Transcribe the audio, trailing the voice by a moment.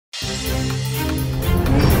Weekly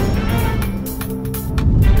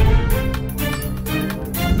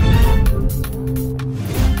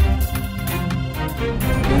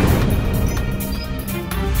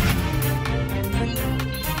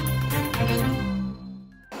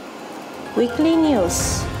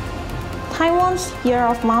news. Taiwan's Year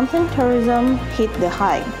of Mountain Tourism hit the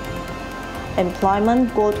high.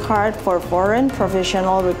 Employment gold card for foreign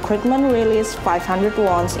professional recruitment released 500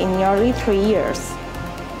 wons in nearly 3 years.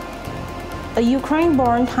 A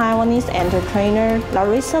Ukraine-born Taiwanese entertainer,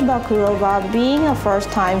 Larissa Bakurova, being a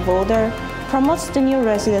first-time voter, promotes the new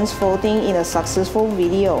residents voting in a successful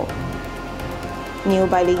video. New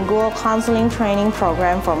bilingual counseling training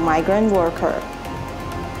program for migrant workers.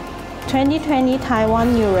 2020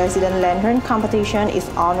 Taiwan New Resident Lantern Competition is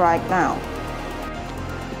on right now.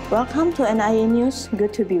 Welcome to NIA News,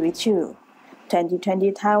 good to be with you.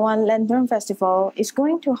 2020 Taiwan Lantern Festival is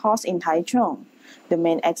going to host in Taichung. The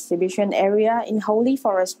main exhibition area in Holy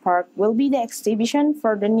Forest Park will be the exhibition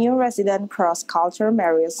for the new resident cross-culture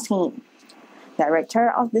marriage team. Director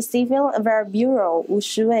of the Civil Affairs Bureau, Wu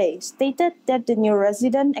Shiwei, stated that the new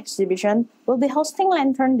resident exhibition will be hosting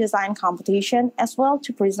lantern design competition as well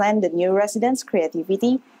to present the new residents'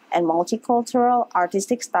 creativity and multicultural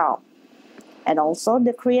artistic style. And also,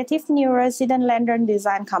 the creative new resident lantern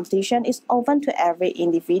design competition is open to every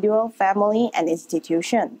individual, family, and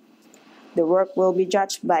institution. The work will be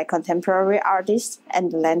judged by contemporary artists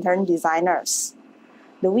and lantern designers.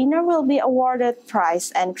 The winner will be awarded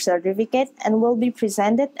prize and certificate and will be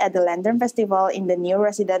presented at the Lantern Festival in the new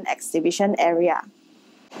resident exhibition area.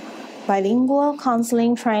 Bilingual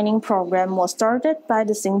counseling training program was started by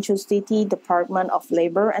the Hsinchu City Department of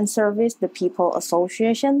Labor and Service the People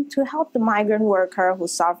Association to help the migrant worker who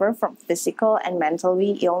suffer from physical and mental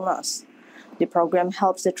illness. The program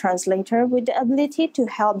helps the translator with the ability to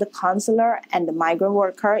help the counselor and the migrant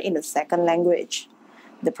worker in the second language.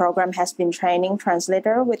 The program has been training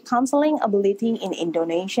translators with counseling ability in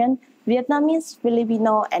Indonesian, Vietnamese,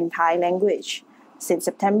 Filipino, and Thai language. Since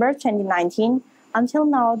September 2019, until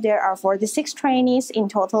now, there are 46 trainees in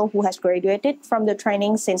total who has graduated from the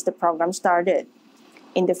training since the program started.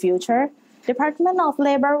 In the future, Department of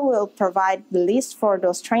Labor will provide the list for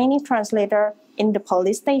those trainee translators in the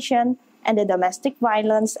police station and the Domestic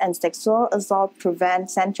Violence and Sexual Assault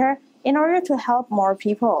Prevent Center in order to help more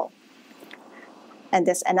people. And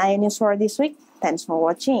that's NIA News for this week. Thanks for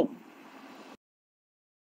watching.